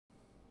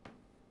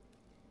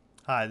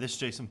Hi, this is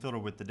Jason Fielder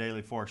with the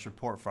Daily Forex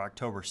Report for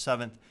October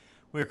 7th.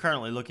 We are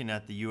currently looking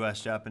at the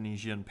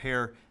U.S.-Japanese yen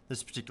pair.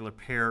 This particular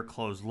pair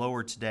closed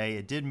lower today.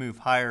 It did move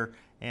higher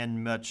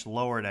and much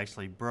lower. It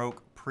actually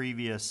broke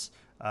previous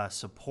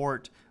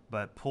support,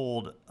 but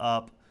pulled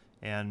up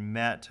and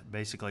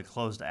basically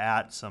closed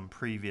at some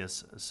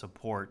previous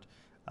support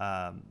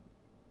a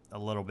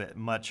little bit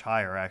much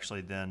higher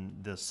actually than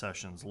this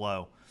session's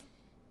low.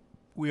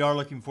 We are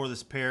looking for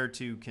this pair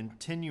to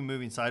continue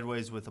moving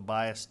sideways with a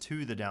bias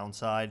to the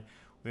downside.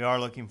 We are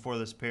looking for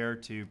this pair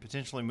to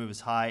potentially move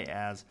as high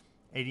as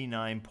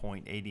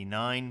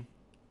 89.89,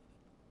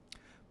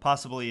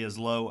 possibly as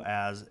low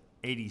as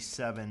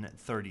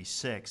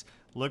 87.36.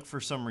 Look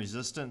for some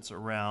resistance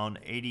around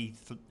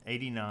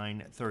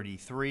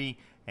 89.33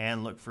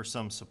 and look for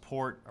some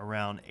support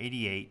around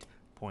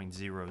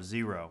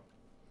 88.00.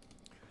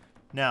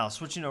 Now,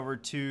 switching over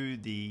to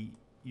the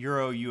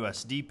Euro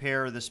USD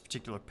pair. This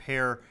particular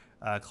pair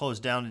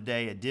closed down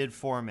today. It did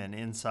form an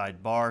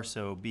inside bar,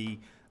 so be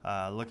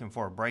looking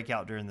for a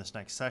breakout during this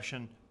next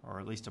session, or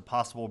at least a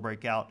possible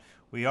breakout.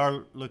 We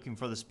are looking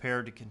for this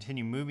pair to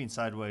continue moving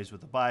sideways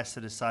with a bias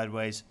that is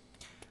sideways.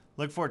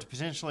 Look for it to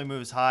potentially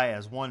move as high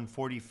as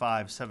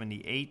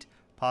 145.78,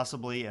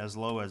 possibly as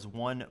low as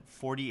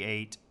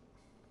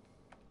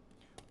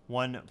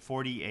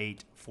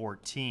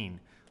 148.14.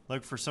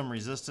 Look for some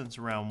resistance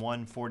around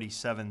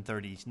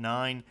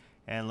 147.39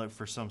 and look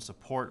for some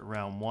support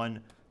around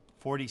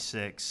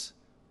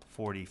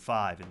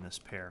 146.45 in this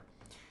pair.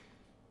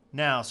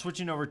 Now,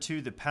 switching over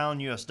to the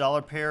pound US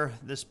dollar pair,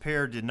 this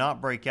pair did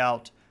not break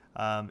out.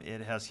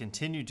 It has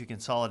continued to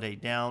consolidate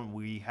down.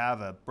 We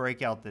have a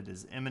breakout that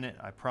is imminent,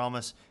 I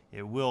promise.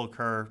 It will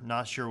occur.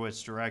 Not sure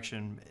which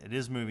direction. It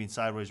is moving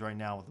sideways right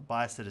now with a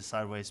bias that is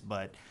sideways,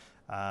 but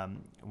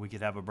we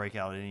could have a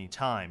breakout at any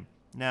time.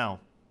 Now,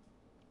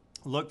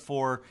 look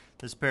for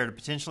this pair to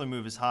potentially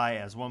move as high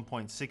as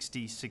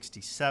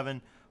 1.6067,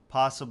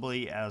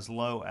 possibly as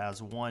low as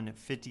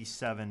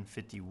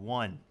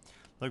 157.51.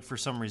 Look for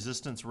some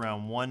resistance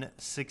around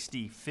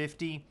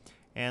 160.50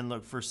 and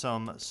look for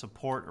some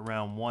support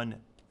around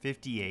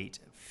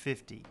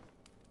 158.50.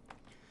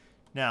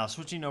 Now,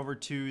 switching over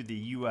to the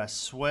US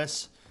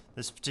Swiss,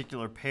 this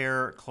particular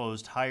pair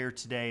closed higher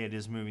today. It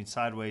is moving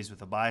sideways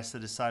with a bias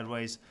that is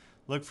sideways.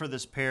 Look for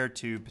this pair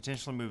to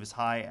potentially move as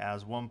high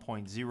as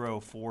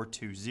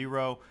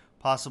 1.0420,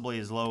 possibly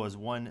as low as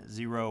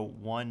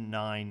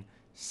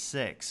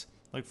 10196.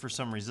 Look for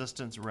some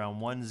resistance around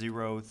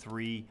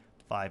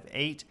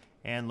 10358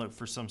 and look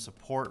for some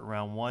support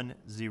around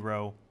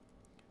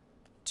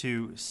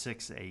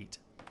 10268.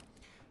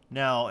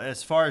 Now,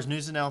 as far as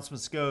news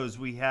announcements goes,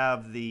 we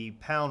have the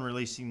pound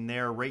releasing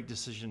their rate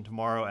decision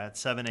tomorrow at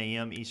 7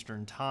 a.m.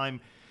 Eastern Time.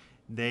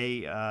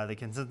 The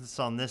consensus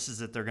on this is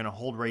that they're going to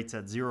hold rates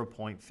at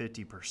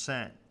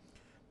 0.50%.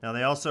 Now,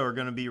 they also are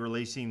going to be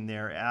releasing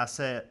their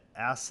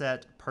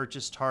asset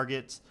purchase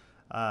targets,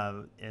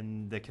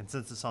 and the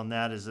consensus on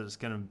that is that it's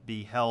going to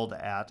be held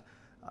at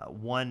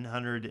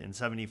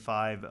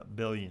 175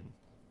 billion.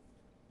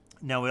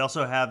 Now, we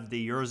also have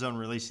the Eurozone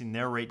releasing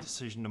their rate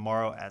decision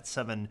tomorrow at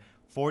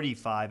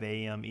 7:45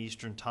 a.m.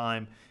 Eastern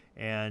Time,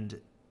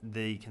 and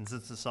the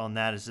consensus on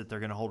that is that they're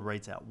going to hold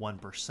rates at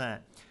 1%.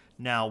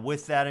 Now,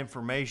 with that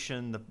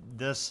information, the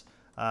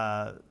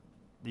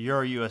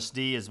Euro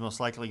USD is most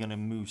likely going to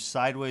move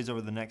sideways over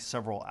the next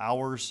several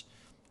hours.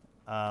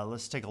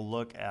 Let's take a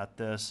look at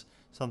this.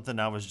 Something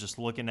I was just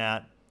looking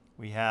at.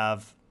 We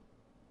have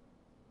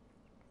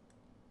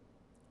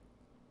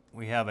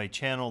a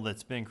channel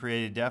that's been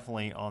created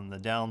definitely on the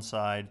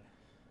downside.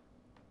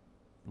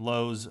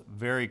 Lows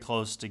very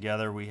close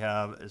together. We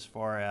have, as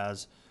far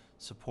as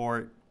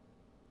support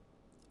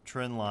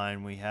trend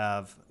line, we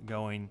have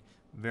going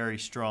very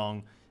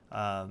strong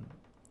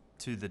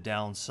to the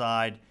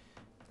downside.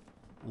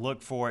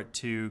 Look for it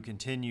to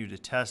continue to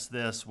test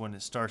this. When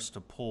it starts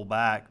to pull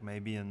back,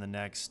 maybe in the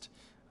next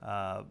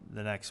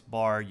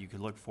bar, you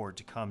could look for it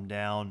to come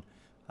down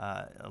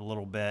a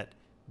little bit,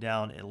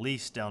 down at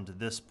least down to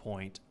this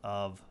point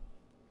of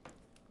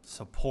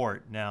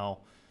support. Now,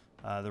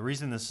 the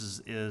reason this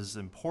is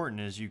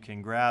important is you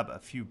can grab a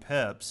few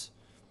pips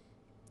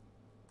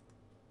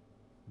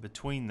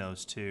between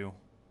those two.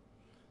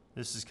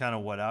 This is kind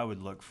of what I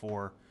would look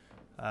for,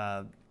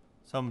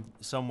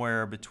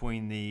 somewhere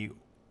between the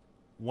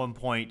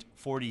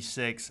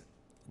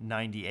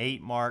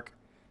 1.4698 mark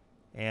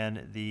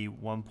and the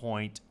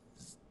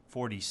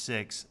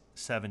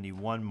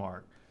 1.4671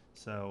 mark.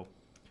 So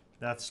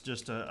that's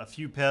just a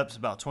few pips,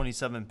 about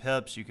 27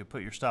 pips. You could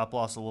put your stop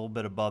loss a little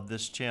bit above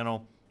this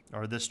channel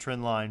or this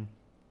trend line,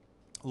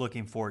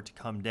 looking for it to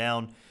come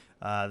down.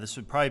 This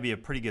would probably be a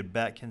pretty good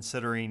bet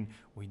considering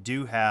we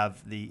do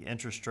have the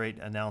interest rate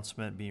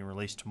announcement being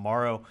released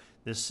tomorrow.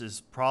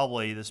 This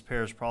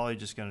pair is probably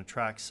just going to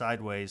track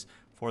sideways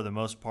for the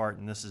most part,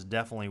 and this is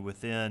definitely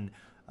within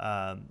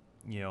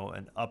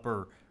an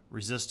upper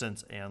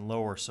resistance and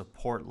lower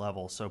support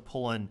level. So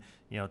pulling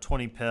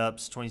 20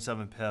 pips,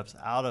 27 pips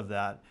out of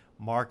that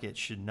market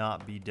should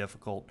not be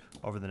difficult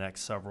over the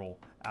next several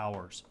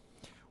hours.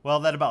 Well,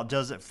 that about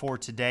does it for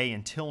today.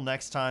 Until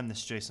next time, this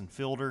is Jason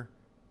Fielder.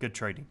 Good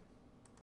trading.